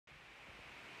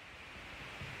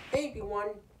Hey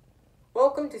everyone,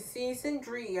 welcome to Season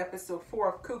 3, Episode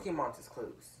 4 of Cookie Monster's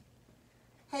Clues.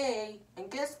 Hey, and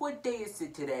guess what day is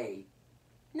it today?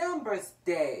 Numbers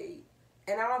Day!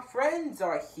 And our friends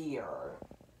are here.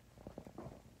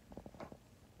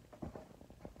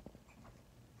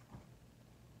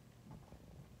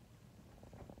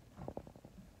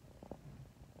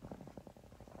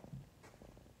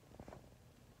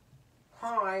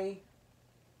 Hi.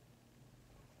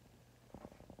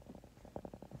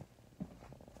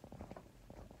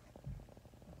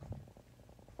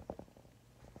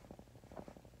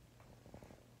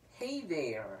 Hey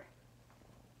there.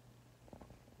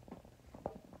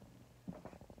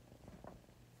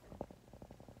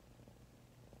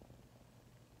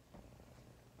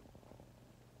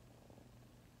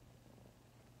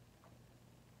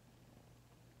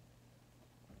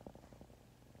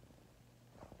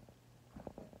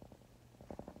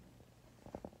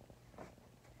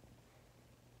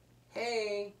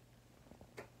 Hey.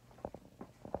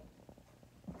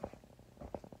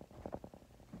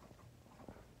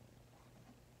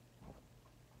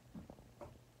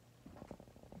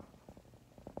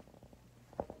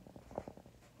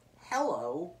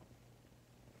 Hello.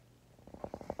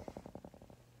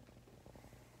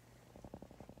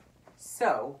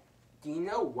 So, do you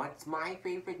know what's my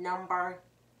favorite number?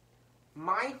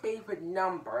 My favorite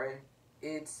number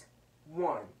is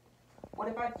 1. What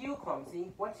about you,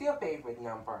 Clumsy? What's your favorite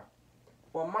number?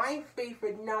 Well, my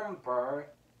favorite number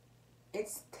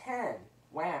is 10.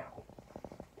 Wow.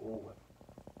 Ooh.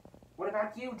 What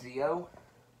about you, Gio?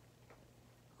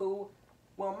 Who?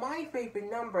 Well, my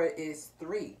favorite number is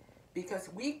 3 because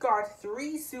we got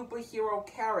 3 superhero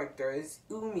characters,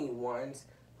 Umi ones,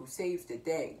 who saves the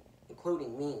day,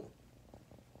 including me.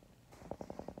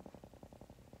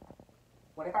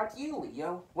 What about you,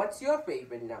 Leo? What's your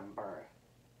favorite number?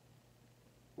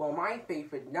 Well, my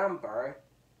favorite number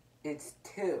is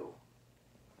 2.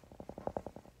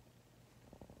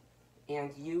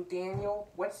 And you, Daniel?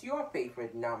 What's your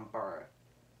favorite number?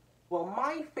 Well,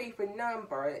 my favorite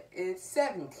number is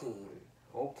 17.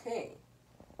 Okay.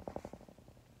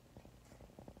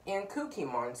 And Cookie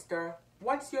Monster,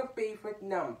 what's your favorite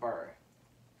number?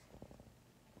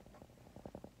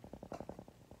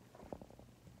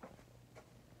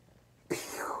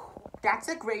 That's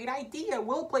a great idea.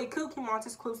 We'll play Cookie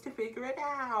Monster's Clues to figure it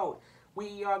out.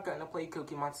 We are gonna play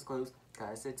Cookie Monster's Clues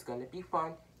because it's gonna be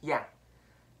fun. Yeah.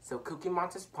 So Cookie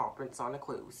Monster's paw prints on the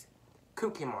clues.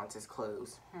 Cookie Monster's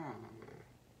Clues.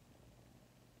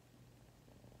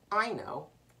 I know.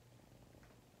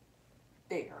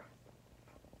 There.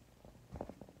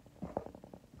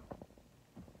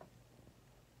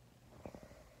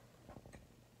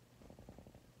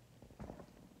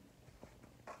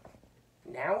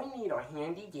 Now we need our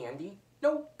handy dandy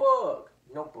notebook.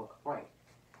 Notebook, right.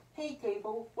 Hey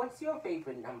table, what's your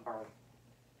favorite number?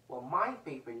 Well, my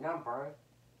favorite number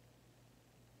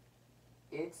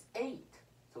is 8.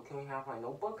 So can we have my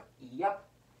notebook? Yep,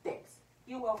 thanks.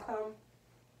 You're welcome.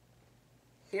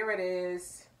 Here it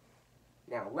is.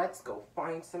 Now let's go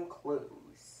find some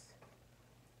clues.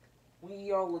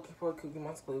 We are looking for Cookie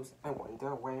Monster clues. I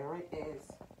wonder where it is.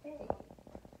 Hey,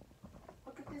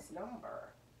 look at this number.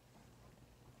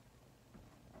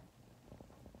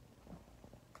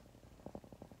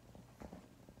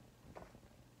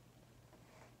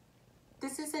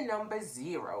 This is a number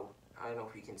 0. I don't know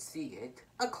if you can see it.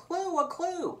 A clue, a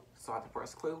clue. Saw the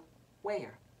first clue?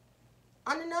 Where?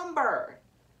 On the number.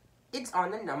 It's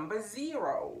on the number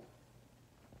 0.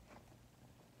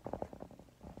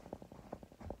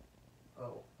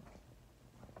 Oh.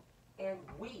 And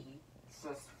we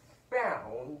just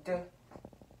found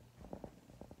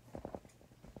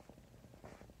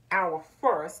our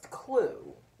first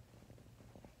clue.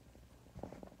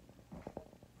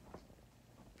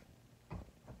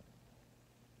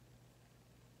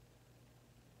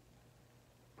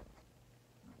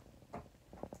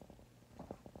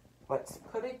 Let's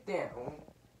put it down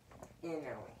in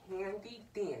our handy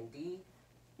dandy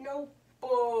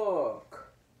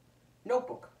notebook.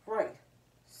 Notebook, right.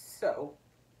 So,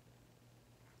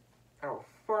 our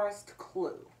first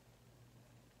clue.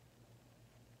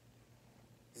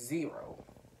 0.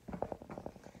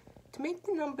 To make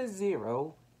the number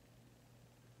 0,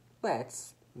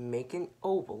 let's make an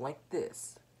oval like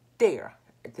this. There,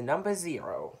 at the number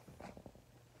 0.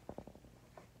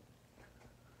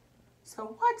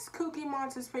 So what's Cookie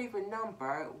Monster's favorite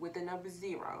number with the number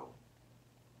 0?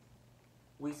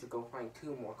 We should go find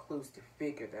 2 more clues to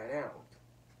figure that out.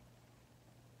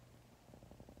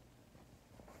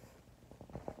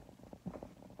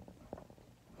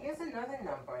 Here's another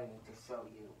number I need to show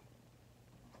you.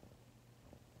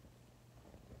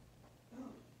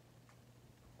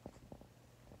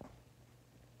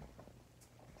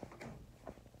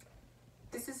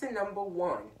 a number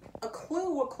 1? A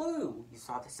clue, a clue. You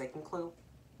saw the second clue?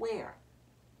 Where?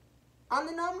 On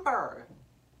the number.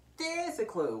 There's a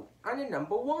clue on the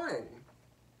number 1.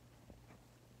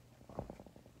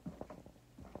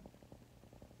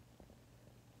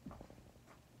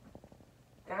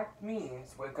 That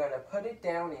means we're gonna put it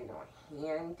down in our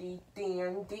handy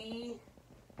dandy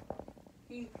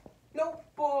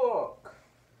notebook.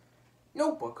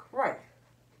 Notebook, right.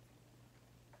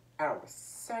 Our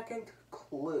second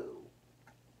clue.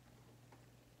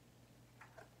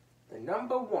 The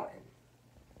number 1.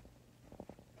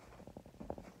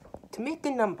 To make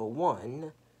the number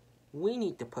 1, we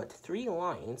need to put 3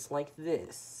 lines like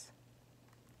this.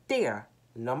 There,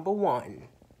 number 1.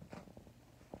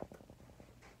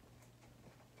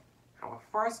 Our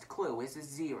first clue is a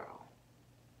 0.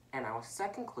 And our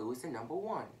second clue is a number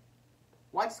 1.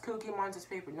 What's Cookie Monster's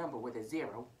favorite number with a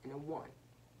 0 and a 1?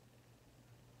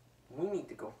 We need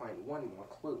to go find one more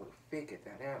clue and figure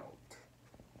that out.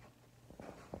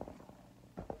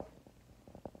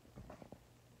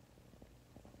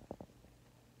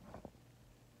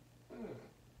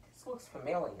 This looks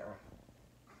familiar.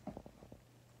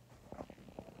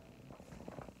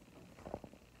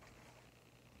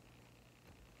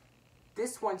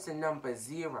 This one's a number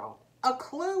 0. A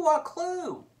clue, a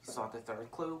clue! You saw the third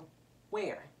clue?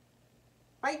 Where?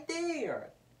 Right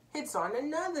there! It's on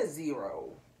another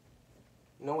 0.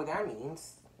 You know what that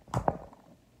means?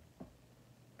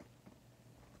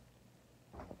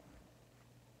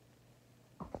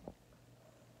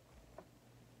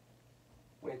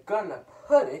 We're gonna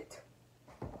put it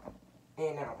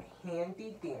in our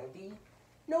handy dandy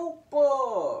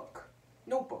notebook.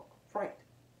 Notebook, right.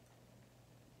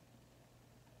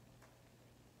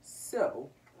 So,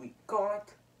 we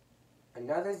got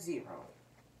another 0.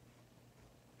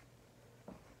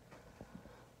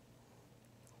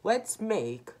 Let's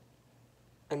make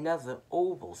another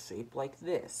oval shape like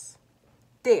this.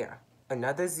 There,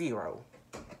 another 0.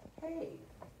 Hey,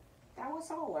 that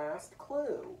was our last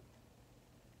clue.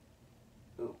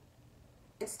 Ooh.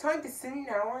 It's time to sing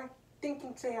our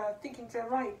thinking chair,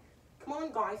 right? Come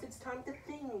on, guys, it's time to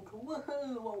think.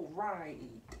 Woohoo, all right.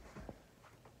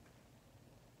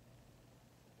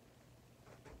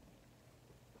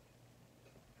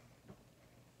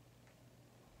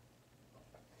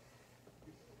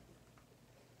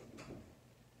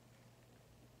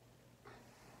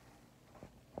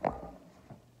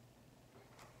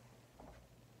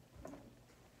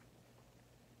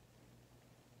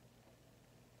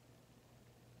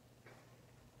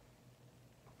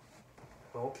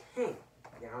 Okay,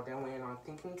 now that we're in our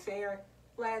thinking chair,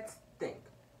 let's think.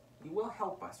 You will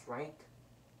help us, right?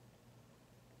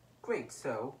 Great,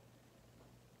 so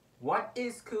what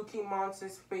is Cookie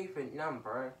Monster's favorite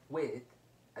number with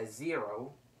a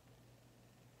 0,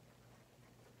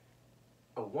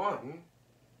 a 1,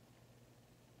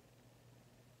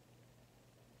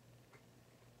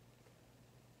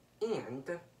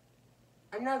 and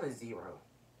another 0?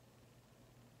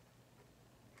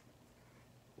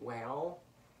 Well,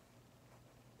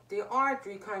 there are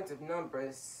 3 kinds of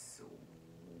numbers,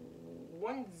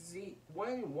 1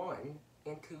 1,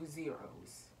 and 2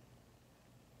 zeros.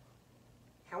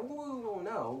 How will we all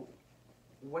know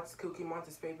what's Cookie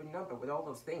Monster's favorite number with all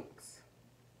those things?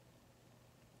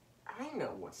 I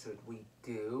know what should we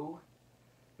do.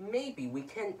 Maybe we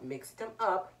can mix them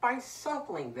up by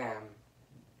shuffling them.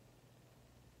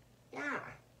 Yeah.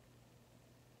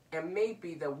 And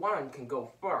maybe the 1 can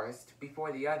go first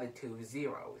before the other 2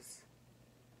 zeros.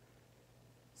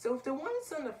 So if the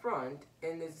 1's on the front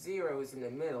and the 0 is in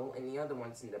the middle and the other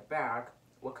one's in the back,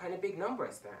 what kind of big number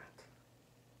is that?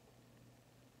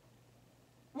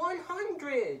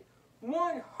 100!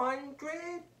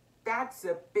 100? That's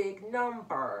a big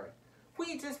number.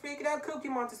 We just figured out Cookie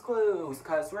Monster's clues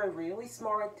because we're really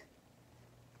smart.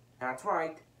 That's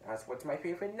right. That's what's my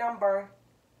favorite number.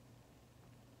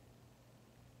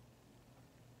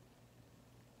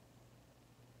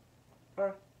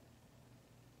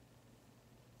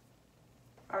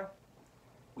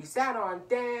 We sat on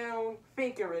down,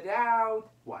 figured it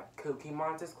out, what Cookie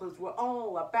Monster's clues were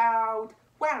all about.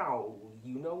 Wow,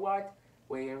 you know what?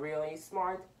 We're really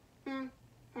smart. Bam.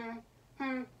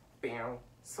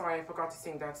 Sorry, I forgot to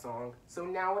sing that song. So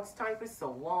now it's time for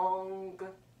So Long.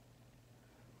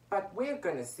 But we're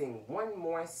gonna sing one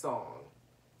more song.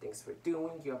 Thanks for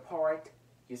doing your part.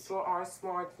 You sure are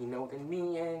smart, you know, than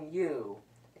me and you.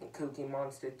 And Cookie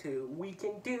Monster too. We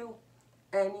can do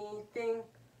anything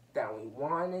that we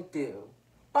want to do.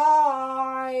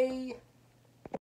 Bye!